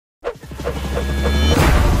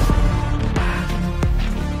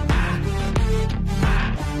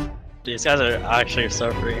These guys are actually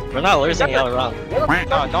so free. We're not losing all around.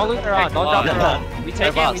 No, don't lose the round. Don't drop the round. We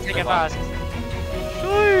take it. We take it fast.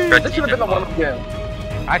 This should have been the one game.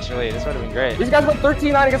 Actually, this would have been great. These guys went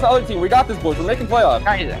 13-9 against the other team. We got this, boys. We're making playoffs.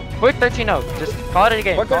 Quick 13-0. Just call it a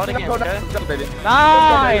game. Call it a game. Okay? Baby.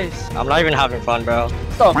 Nice. I'm not even having fun, bro.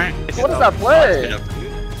 So, what is that play?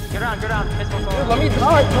 Good round. Good round. Dude, let me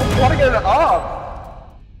die. I want to get it up.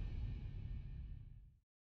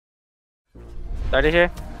 30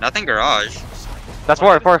 here. Nothing garage. That's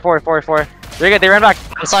 4. Very good. They ran back.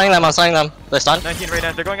 I'm stunning them. They're stunned. 19 right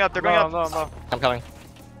now. They're going up. Low. I'm coming.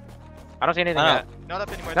 I don't see anything yet. Not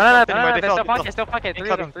up anymore. No. They still pocket. 3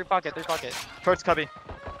 of them. 3 pocket. Towards cubby.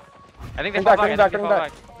 I think they fall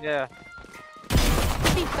back. Yeah.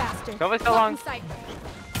 Be faster. Go still long.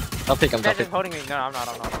 I'll pick him. Guys is holding me. No, I'm not.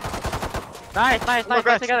 Nice.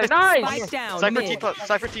 Together. Nice. Spike down.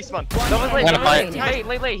 Cypher T spawn. Someone's late.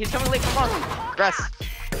 Late. He's coming late. Come on. Grass.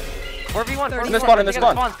 4v1. In this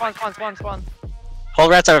spawn. Spawn.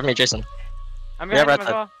 Hold right side with me, Jason. I'm Yeah, gonna right him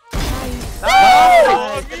as well.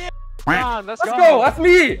 Oh! Let's Let's go. go. That's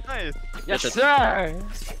me. Nice. Yes, sir.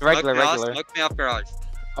 Regular. Smoke me off garage.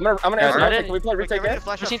 I'm gonna answer. Ready? Can we play retake it?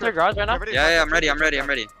 Pushing through garage right now. Yeah, I'm ready.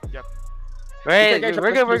 Yep. Wait,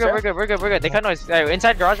 we're good. They cut noise.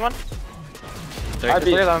 Inside garage one.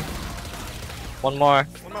 Clear them. One more.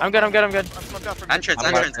 I'm good. Entrance.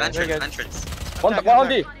 One on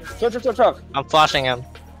D. Truck. I'm flashing him.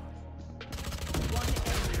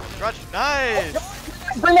 Garage. Nice.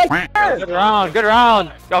 Bring that. Good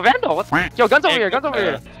round. Yo, Vandal. Yo, guns over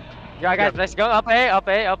here. Yeah, guys, let's go. Up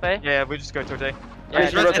A. Yeah, we just go towards A. Yeah,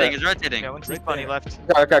 He's rotating. Yeah, once he's spawn, he left.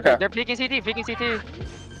 Okay. They're peeking CT.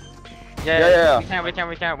 Yeah.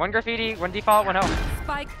 We can. One graffiti, one default, one health.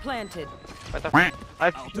 Spike planted. What the f?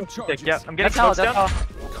 Yeah, I'm getting That's smokes down. all.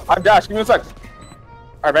 I'm Dash. Give me a sec.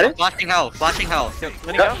 Alright, ready? Flashing hell. Letting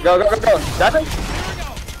go. Go. Dashing.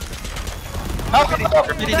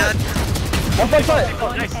 Graffiti dead. One point play.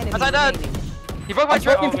 Outside dead. He broke my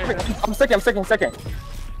trip. I'm sticking.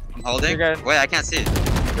 I'm holding. You're good. Wait, I can't see.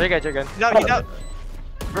 You're good. He's out.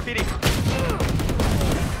 Graffiti.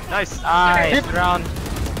 Nice. Nice round.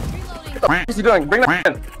 What's he doing? Bring that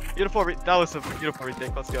in. That was a beautiful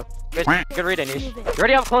retake. Let's go. Good read, Anish. You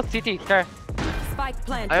already have close CT. Care. Spike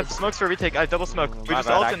planted. I have smokes for retake. I have double smoke. We My just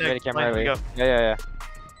bad, ult and activated then camera we early. go. Yeah.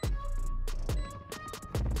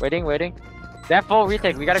 Waiting. That full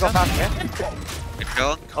retake. We gotta go fast, okay? Let's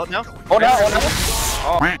go. Ult now. Oh no.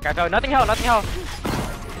 Oh, go. Nothing hell.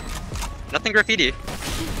 Nothing graffiti.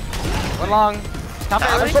 One long. Top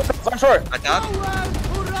early. I'm short. I tap.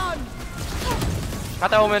 Got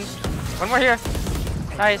the omen. One more here.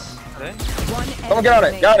 Nice. Someone get on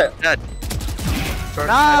it. Got it. Dead.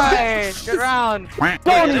 Nice. Good round.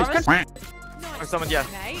 Or someone, yeah.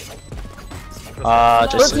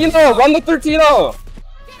 Just 13-0. Run the 13-0.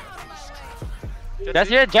 That's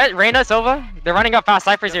here. Jet, Reyna, Silva. They're running up fast.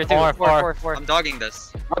 Cypher's here too. Four. I'm dogging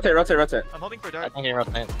this. Rotate. I'm holding for I dart. think he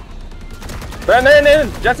rotate.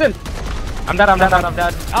 In. Jetson. I'm dead. Up.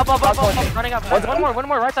 Running up. One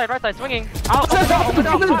more. Right side. Swinging. Out.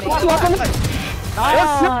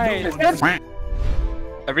 Nice.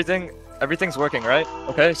 Everything's working, right?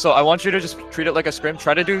 Okay, so I want you to just treat it like a scrim.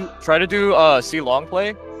 Try to do C long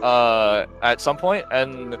play at some point,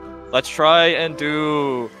 and let's try and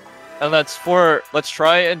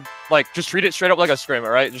like just treat it straight up like a scrim,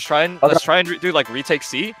 alright? Let's try and do like retake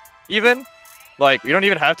C even. Like we don't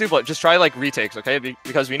even have to, but just try like retakes, okay?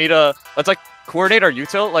 Because we need let's like coordinate our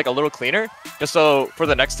util like a little cleaner, just so for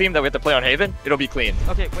the next team that we have to play on Haven, it'll be clean.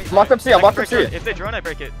 Okay, wait. I'm locked up C. If they drone, I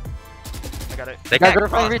break it. I got it. They Guys, can't they're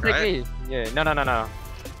playing cross, retake right? B. Yeah, no.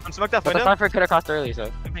 I'm smoked off But the window. Cypher could have crossed early,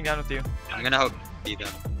 so. I'm down with you. I'm gonna hope B then.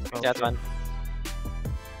 Yeah, that's fine.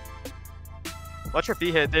 Watch your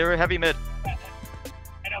B hit. They were heavy mid. I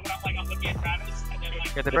know, but I'm looking at Travis, and then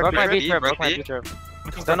like... Yeah, they broke my B, beat trip. broke Broke my B. beat trip.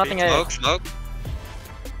 Looking Still for nothing B. A. Smoke.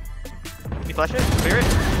 Can you flash it? Clear it.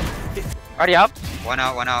 Already up. One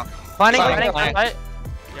out. Planning. Fine. Right.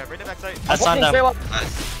 Yeah, bring it back side. That's on them.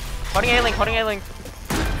 Nice. Holding A-link.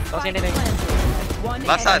 Don't see anything.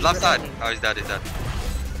 Left side. Oh, he's dead.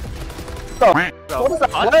 What is that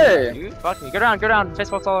play? You fuck me. Good round.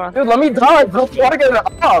 Fistfuls all around. Dude, let me die, bro. I want to get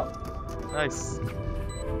it up. Nice.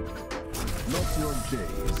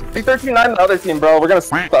 Be 13-9 the other team, bro. We're gonna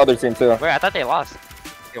sweep the other team too. Wait, I thought they lost.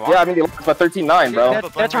 Yeah, I mean they lost by 13-9, bro.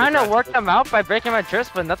 They're trying to work them out by breaking my trips,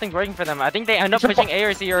 but nothing's working for them. I think they end up pushing A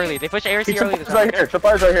or C early. They push A or C early this time.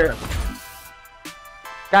 Tripwire's right here.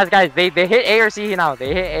 Guys, they hit A or C now.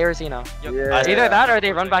 Yeah. Either that or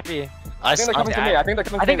they run back B. I think they're coming to me. I think they're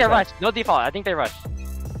coming to I think me. they rushed. No default. I think they rushed.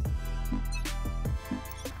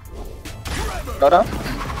 Go down.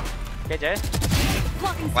 Okay, Jay.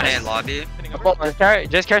 One A in lobby.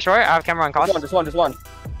 Just carry short. I have camera on cost. Just one.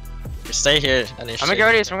 You stay here and you I'm gonna get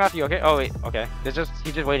ready to swing off you, okay? Oh wait, okay. He's just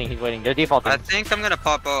waiting, he's waiting. They're defaulting. I think I'm gonna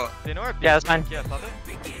pop out. They know our Yeah, that's fine. Yeah, pop it.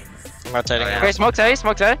 I'm rotating Oh, yeah. now. Okay, smoke's A,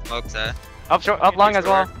 smoke's A. Smokes there. Up short, up long as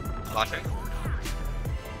well. Flashing.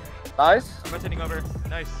 Nice. I'm rotating over.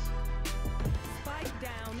 Nice. Spike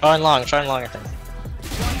down. Trying long, I think.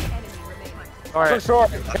 One enemy remaining. Alright. Short.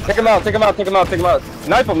 Take him out.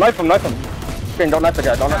 Knife him. Green, don't knife the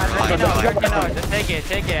guy. Don't knife the guy. No, just take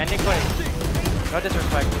it, ending quick. No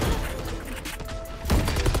disrespect.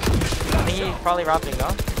 I think he's probably robbing, no?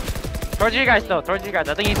 Towards you guys though, towards you guys.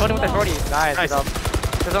 I think he's holding with the 40. Nice, Nice. good job.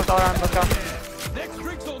 There's no around, let's go. Mid,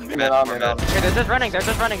 we're mid. Okay, they're just running.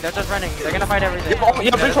 They're gonna fight everything.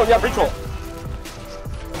 Yeah, breach roll.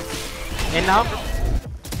 In now?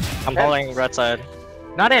 I'm pulling right side.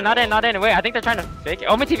 Not in. Wait, I think they're trying to fake it.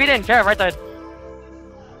 Oh, my TV didn't care, right side.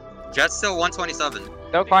 Jet's still 127.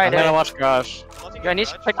 Don't quiet I'm gonna it. watch garage. Yeah, need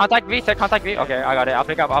take contact V, Okay, I got it. I'll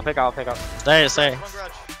pick up. Stay. One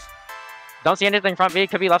garage. Don't see anything front V,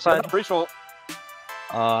 could be left side. Breach roll.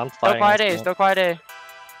 I'm Still fighting. quiet A, this still quiet A.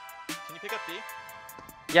 Can you pick up B?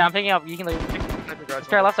 Yeah, I'm picking up. You can leave. Garage.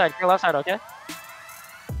 Clear left side, okay?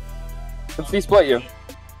 Let's split you.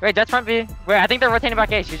 Wait, Jet's front V. Wait, I think they're rotating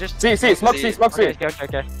back A. You just. See, smoke C. Okay.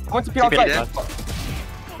 Going to P on TP site. dead.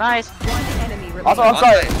 Nice. One enemy remaining. Also on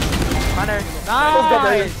site. Runner.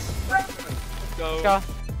 Nice. Let's Go. go.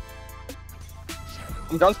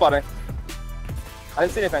 I'm done spotting. I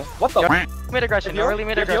didn't see anything. What the? Yo, mid aggression. No early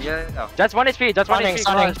mid aggression. Yeah. Jet's 1 HP. Jet's 1 HP.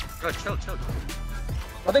 Stunning. Garage. Go, chill.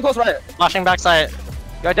 Nothing close right. Flashing backside.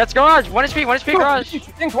 Yo, Jet's garage. 1 HP. Garage.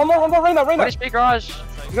 Things, one more, Reyna. 1 HP. Garage.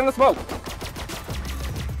 He's in the smoke.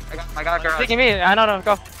 I got garage. Taking me. I know.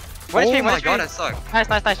 Go. 1 HP. Oh my god, I suck.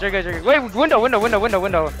 Nice. You're good. Wait, window.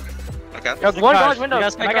 Okay. Yo, one garage window. You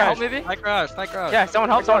guys Can I fight get help garage. maybe? Fight garage. Yeah, someone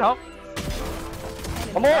help.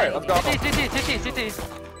 One more. Let's go.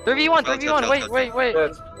 CT. 3v1. Wait.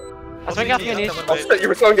 Good. I'll swing off you, Niche. Oh shit, you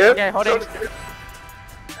were so good. Yeah, hold it.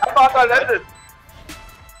 I thought that ended.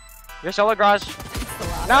 Your solo garage.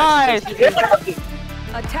 Nice.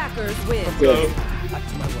 Attackers win.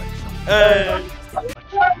 Hey.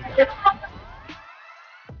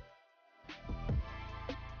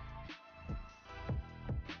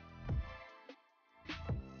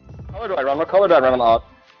 What color do I run on the op?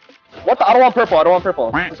 What the? I don't want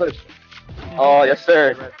purple. Oh, yes sir.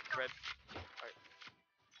 Red. Alright.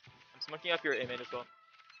 I'm smoking up your A main as well.